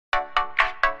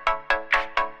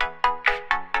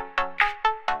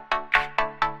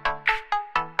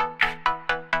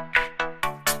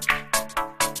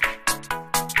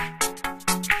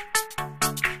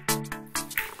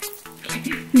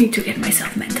need to get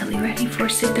myself mentally ready for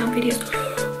sit-down videos.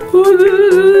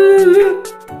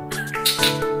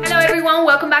 Hello everyone,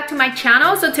 welcome back to my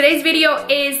channel. So today's video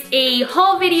is a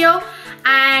haul video,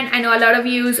 and I know a lot of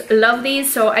you love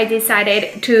these, so I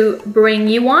decided to bring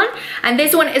you one. And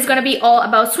this one is gonna be all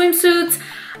about swimsuits.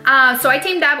 So I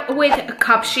teamed up with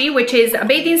Cupshe, which is a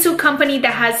bathing suit company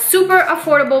that has super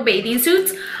affordable bathing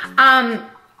suits.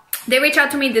 They reached out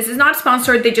to me. This is not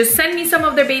sponsored. They just sent me some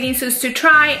of their bathing suits to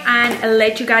try and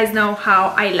let you guys know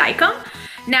how I like them.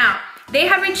 Now, they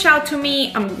have reached out to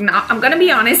me, I'm gonna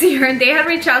be honest here, they had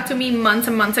reached out to me months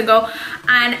and months ago,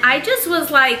 and I just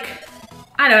was like,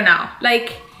 I don't know,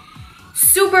 like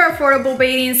super affordable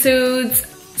bathing suits,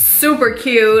 super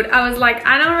cute. I was like,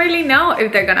 I don't really know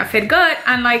if they're gonna fit good,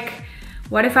 and like,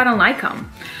 what if I don't like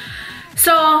them?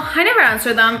 So I never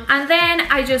answered them, and then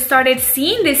I just started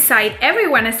seeing this site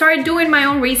everywhere. I started doing my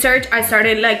own research. I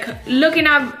started like looking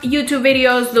up YouTube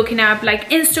videos, looking up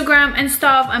like Instagram and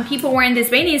stuff, and people wearing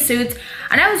these bathing suits,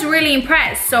 and I was really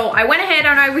impressed. So I went ahead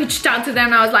and I reached out to them,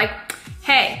 and I was like,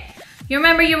 hey, you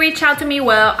remember you reached out to me?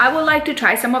 Well, I would like to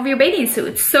try some of your bathing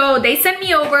suits. So they sent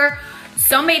me over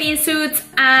some bathing suits,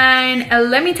 and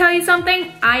let me tell you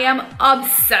something, I am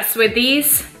obsessed with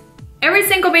these. Every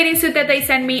single bathing suit that they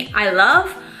send me, I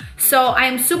love. So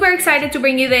I'm super excited to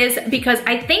bring you this because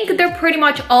I think they're pretty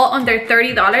much all under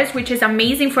 $30, which is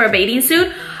amazing for a bathing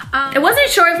suit. I wasn't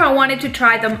sure if I wanted to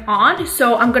try them on,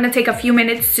 so I'm gonna take a few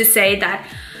minutes to say that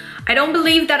I don't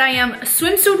believe that I am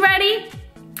swimsuit ready,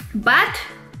 but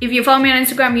if you follow me on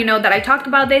Instagram, you know that I talked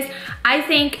about this. I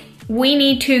think we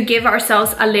need to give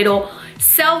ourselves a little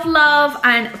self-love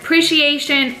and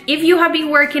appreciation. If you have been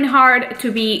working hard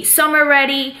to be summer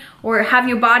ready, or have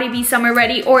your body be summer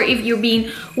ready, or if you've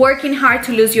been working hard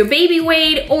to lose your baby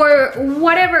weight, or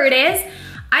whatever it is,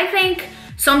 I think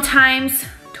sometimes,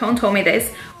 Tone told me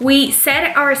this, we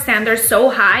set our standards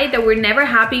so high that we're never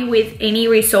happy with any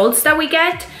results that we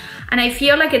get. And I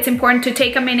feel like it's important to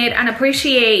take a minute and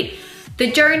appreciate the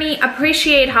journey,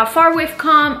 appreciate how far we've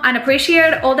come, and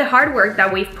appreciate all the hard work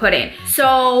that we've put in.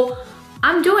 So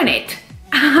I'm doing it.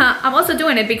 I'm also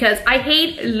doing it because I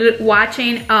hate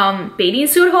watching bathing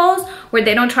suit hauls where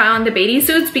they don't try on the bathing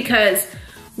suits, because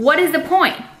what is the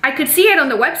point? I could see it on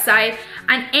the website,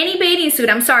 and any bathing suit,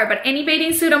 I'm sorry, but any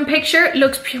bathing suit on picture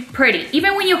looks pretty.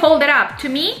 Even when you hold it up, to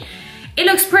me, it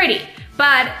looks pretty,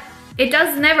 but it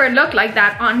does never look like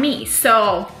that on me.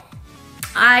 So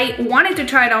I wanted to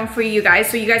try it on for you guys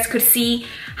so you guys could see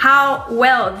how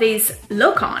well these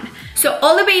look on. So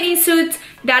all the bathing suits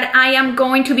that I am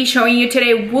going to be showing you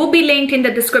today will be linked in the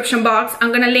description box.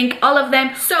 I'm gonna link all of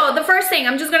them. So the first thing,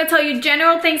 I'm just gonna tell you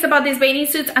general things about these bathing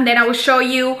suits, and then I will show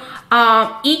you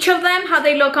each of them, how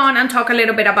they look on, and talk a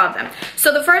little bit about them.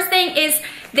 So the first thing is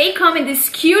they come in these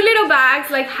cute little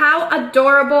bags. Like, how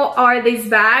adorable are these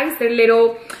bags? They're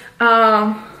little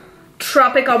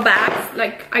tropical bags.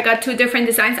 Like, I got two different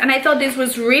designs, and I thought this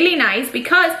was really nice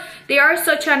because they are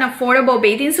such an affordable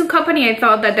bathing suit company. I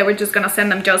thought that they were just gonna send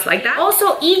them just like that.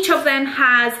 Also, each of them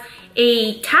has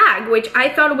a tag, which I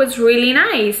thought was really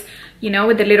nice, you know,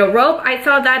 with the little rope. I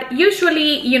thought that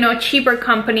usually, you know, cheaper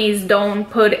companies don't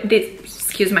put this,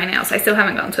 excuse my nails, I still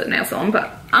haven't gone to the nail salon,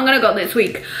 but I'm gonna go this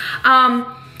week.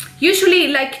 Usually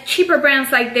like cheaper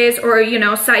brands like this, or, you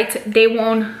know, sites, they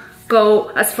won't go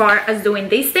as far as doing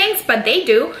these things, but they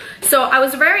do. So I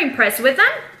was very impressed with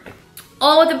them.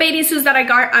 All of the bathing suits that I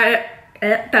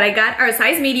got are a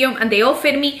size medium, and they all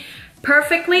fit me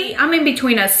perfectly. I'm in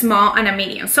between a small and a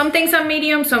medium. Some things I'm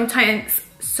medium, some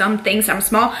things I'm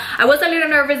small. I was a little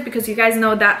nervous because you guys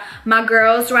know that my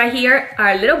girls right here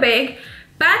are a little big,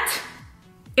 but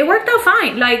it worked out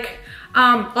fine. Like,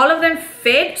 all of them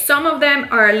fit. Some of them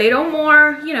are a little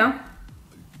more, you know,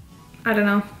 I don't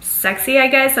know, sexy, I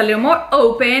guess, a little more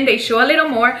open. They show a little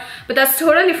more, but that's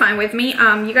totally fine with me.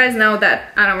 You guys know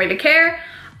that I don't really care.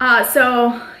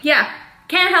 So yeah,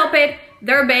 can't help it.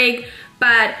 They're big,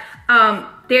 but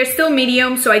they're still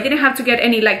medium, so I didn't have to get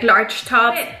any like large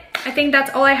tops. I think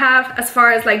that's all I have as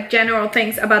far as like general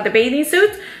things about the bathing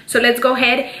suits. So let's go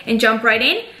ahead and jump right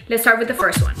in. Let's start with the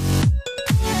first one.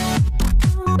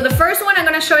 So the first one, I'm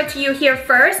gonna show it to you here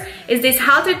first, is this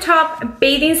halter top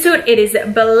bathing suit. It is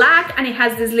black, and it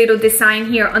has this little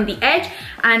design here on the edge.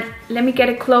 And let me get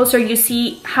it closer. You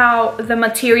see how the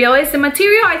material is. The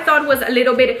material I thought was a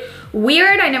little bit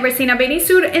weird. I never seen a bathing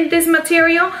suit in this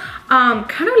material.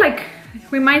 Kind of like,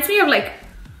 reminds me of like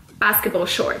basketball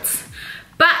shorts.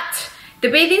 But the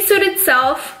bathing suit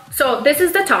itself, so this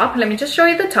is the top. Let me just show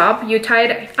you the top. You tie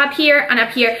it up here and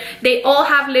up here. They all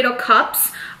have little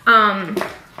cups.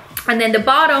 And then the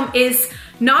bottom is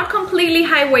not completely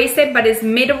high-waisted, but it's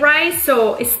mid-rise,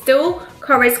 so it's still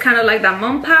covers kind of like that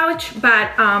mom pouch,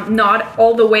 but not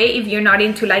all the way if you're not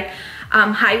into like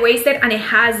high-waisted, and it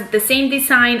has the same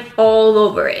design all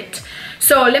over it.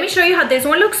 So let me show you how this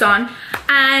one looks on.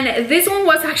 And this one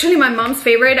was actually my mom's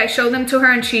favorite. I showed them to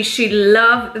her and she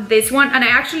loved this one, and I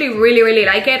actually really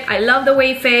like it. I love the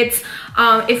way it fits.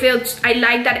 It feels, I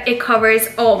like that it covers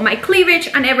all my cleavage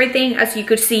and everything, as you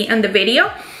could see in the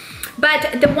video.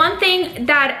 But the one thing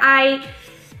that I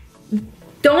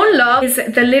don't love is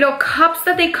the little cups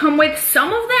that they come with.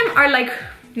 Some of them are like,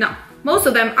 no, most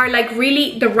of them are like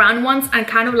really the round ones and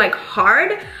kind of like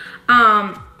hard.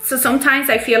 So sometimes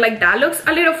I feel like that looks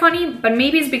a little funny, but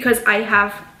maybe it's because I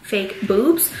have fake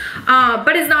boobs.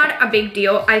 But it's not a big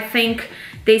deal. I think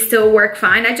they still work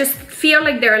fine. I just feel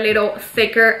like they're a little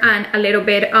thicker and a little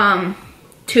bit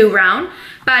too round,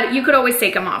 but you could always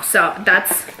take them off, so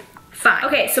that's fine.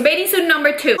 Okay, so bathing suit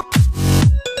number 2.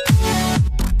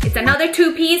 It's another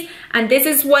 2-piece, and this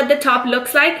is what the top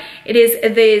looks like. It is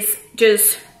this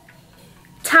just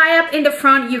tie up in the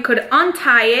front. You could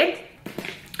untie it.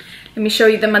 Let me show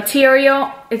you the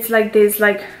material. It's like this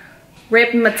like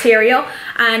ribbed material,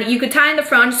 and you could tie in the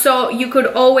front, so you could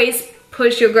always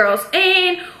push your girls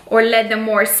in or let them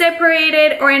more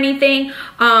separated or anything.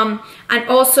 And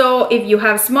also if you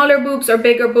have smaller boobs or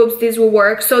bigger boobs, this will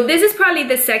work. So this is probably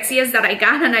the sexiest that I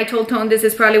got, and I told Tone this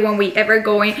is probably when we ever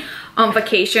going on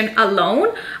vacation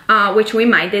alone, which we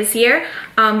might this year.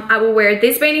 I will wear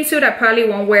this bathing suit. I probably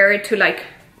won't wear it to like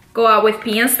go out with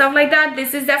P and stuff like that.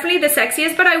 This is definitely the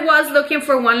sexiest, but I was looking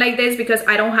for one like this because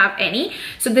I don't have any.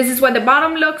 So this is what the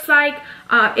bottom looks like.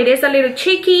 It is a little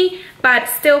cheeky, but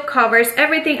still covers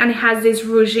everything, and it has this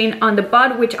ruching on the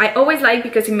butt, which I always like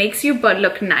because it makes your butt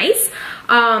look nice.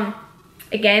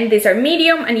 Again, these are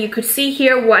medium, and you could see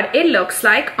here what it looks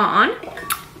like on.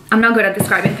 I'm not good at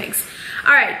describing things.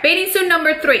 All right, bathing suit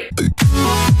number 3. Bathing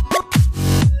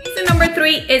suit number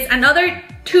 3 is another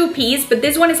 2-piece, but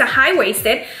this one is a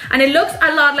high-waisted, and it looks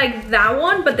a lot like that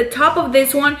one, but the top of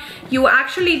this one, you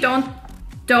actually don't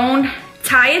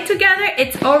tie it together.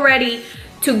 It's already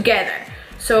together.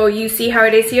 So you see how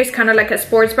it is here. It's kind of like a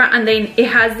sports bra, and then it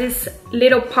has this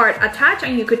little part attached,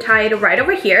 and you could tie it right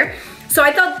over here. So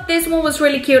I thought this one was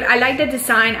really cute. I like the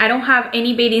design. I don't have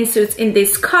any bathing suits in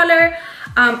this color.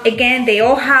 Again, they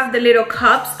all have the little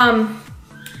cups.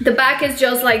 The back is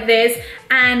just like this,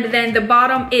 and then the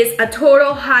bottom is a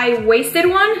total high-waisted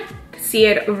one. See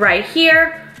it right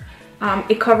here.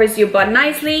 It covers your butt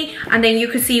nicely, and then you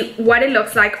can see what it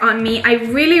looks like on me. I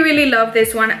really love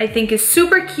this one. I think it's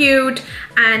super cute,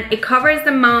 and it covers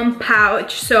the mom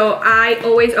pouch. So I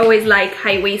always like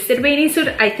high-waisted bathing suit.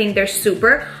 I think they're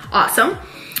super awesome.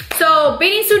 So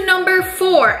bathing suit number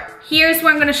 4. Here's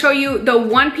where I'm gonna show you the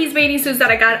 1-piece bathing suits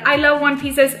that I got. I love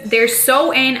 1-pieces. They're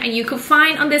so in, and you could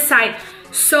find on this site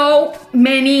so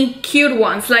many cute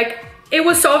ones. Like, it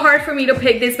was so hard for me to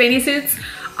pick these bathing suits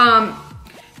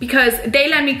because they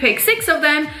let me pick 6 of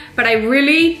them, but I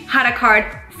really had a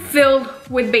cart filled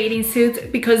with bathing suits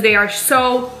because they are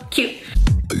so cute.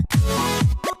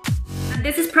 And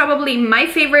this is probably my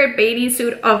favorite bathing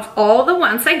suit of all the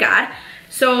ones I got.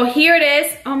 So here it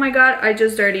is. Oh my God, I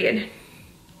just dirtied it.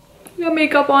 Got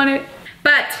makeup on it.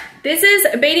 But this is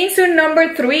bathing suit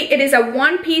number 3. It is a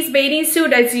 1-piece bathing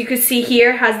suit. As you can see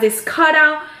here, has this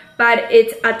cutout, but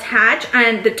it's attached,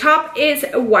 and the top is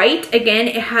white. Again,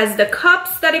 it has the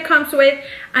cups that it comes with,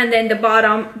 and then the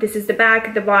bottom, this is the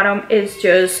back, the bottom is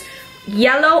just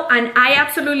yellow, and I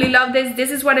absolutely love this. This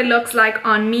is what it looks like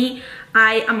on me.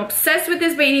 I am obsessed with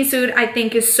this bathing suit. I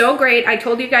think it's so great. I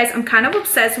told you guys I'm kind of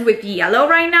obsessed with yellow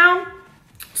right now.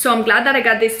 So I'm glad that I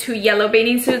got these 2 yellow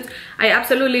bathing suits. I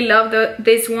absolutely love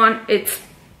this one. It's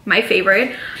my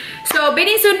favorite. So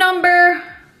bathing suit number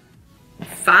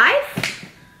 5?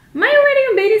 Am I already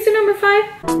on bathing suit number 5?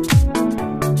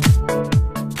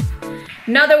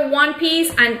 Another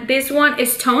 1-piece, and this one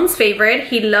is Tone's favorite.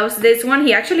 He loves this one.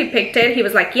 He actually picked it. He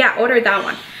was like, yeah, order that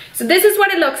one. So this is what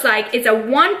it looks like. It's a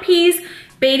 1-piece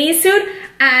bathing suit,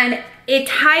 and it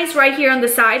ties right here on the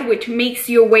side, which makes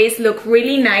your waist look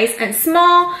really nice and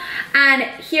small. And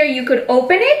here you could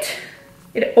open it.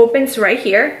 It opens right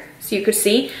here, so you could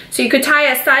see. So you could tie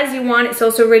as size you want. It's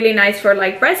also really nice for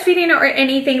like breastfeeding or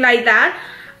anything like that.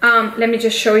 Let me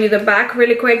just show you the back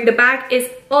really quick. The back is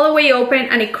all the way open,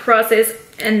 and it crosses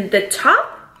in the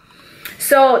top.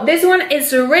 So this one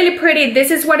is really pretty.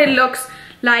 This is what it looks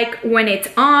like when it's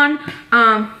on.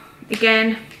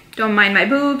 Again, don't mind my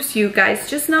boobs. You guys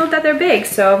just know that they're big,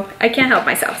 so I can't help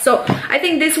myself. So I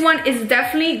think this one is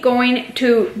definitely going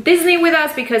to Disney with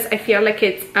us because I feel like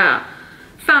it's a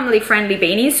family-friendly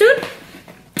bathing suit.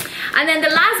 And then the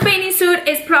last bathing suit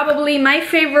is probably my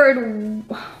favorite.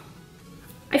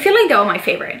 I feel like they're all my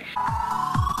favorite.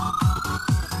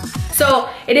 So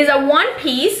it is a one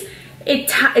piece.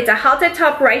 It's a halter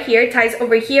top right here. It ties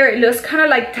over here. It looks kind of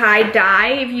like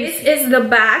tie-dye. This is the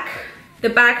back. The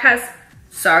back has,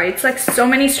 sorry, it's like so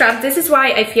many straps. This is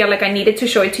why I feel like I needed to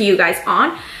show it to you guys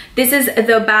on. This is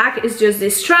the back, is just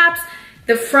these straps.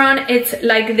 The front, it's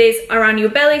like this around your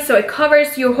belly, so it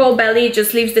covers your whole belly. It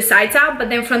just leaves the sides out. But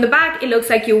then from the back, it looks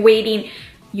like you're wearing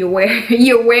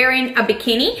a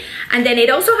bikini. And then it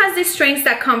also has these strings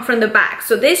that come from the back.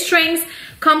 So these strings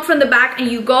come from the back,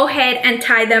 and you go ahead and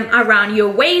tie them around your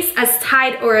waist as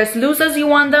tight or as loose as you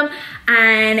want them.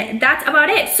 And that's about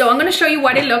it. So I'm gonna show you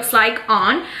what it looks like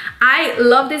on. I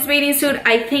love this bathing suit.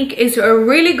 I think it's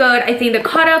really good. I think the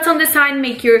cutouts on the side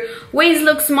make your waist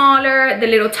look smaller. The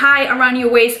little tie around your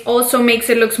waist also makes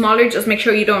it look smaller. Just make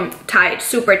sure you don't tie it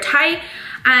super tight.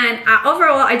 And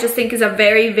overall, I just think it's a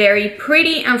very, very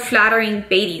pretty and flattering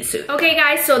bathing suit. Okay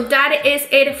guys, so that is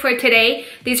it for today.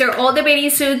 These are all the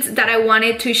bathing suits that I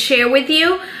wanted to share with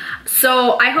you.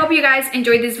 So I hope you guys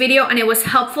enjoyed this video and it was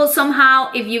helpful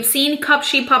somehow. If you've seen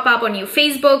Cupshe pop up on your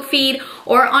Facebook feed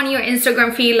or on your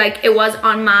Instagram feed like it was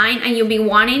on mine, and you'll be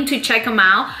wanting to check them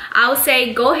out, I'll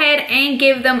say go ahead and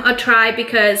give them a try,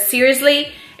 because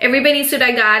seriously, every bathing suit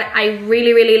I got, I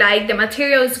really, really like. The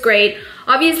material is great.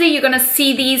 Obviously, you're gonna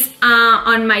see these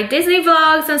on my Disney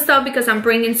vlogs and stuff, because I'm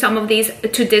bringing some of these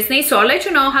to Disney. So I'll let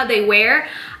you know how they wear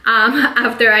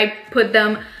after I put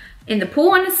them in the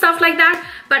pool and stuff like that.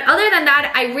 But other than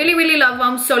that, I really, really love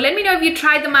them. So let me know if you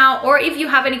tried them out, or if you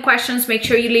have any questions, make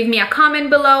sure you leave me a comment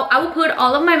below. I will put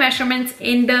all of my measurements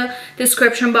in the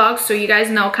description box, so you guys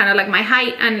know kind of like my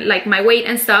height and like my weight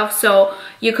and stuff, so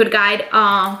you could guide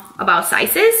about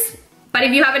sizes. But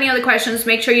if you have any other questions,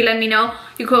 make sure you let me know.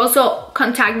 You could also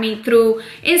contact me through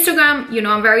Instagram. You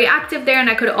know, I'm very active there and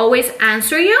I could always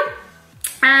answer you.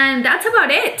 And that's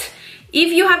about it.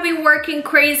 If you have been working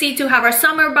crazy to have a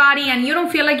summer body and you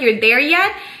don't feel like you're there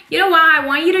yet, you know what? I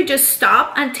want you to just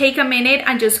stop and take a minute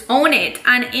and just own it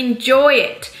and enjoy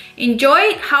it.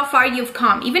 Enjoy how far you've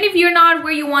come. Even if you're not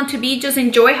where you want to be, just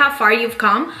enjoy how far you've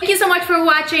come. Thank you so much for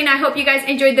watching. I hope you guys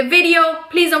enjoyed the video.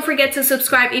 Please don't forget to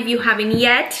subscribe if you haven't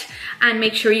yet. And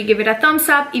make sure you give it a thumbs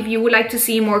up if you would like to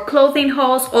see more clothing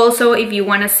hauls. Also, if you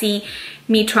want to see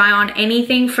me try on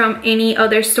anything from any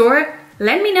other store,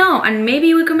 let me know and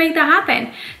maybe we could make that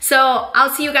happen. So I'll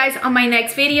see you guys on my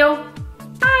next video.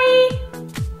 Bye.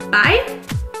 Bye.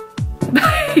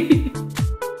 Bye.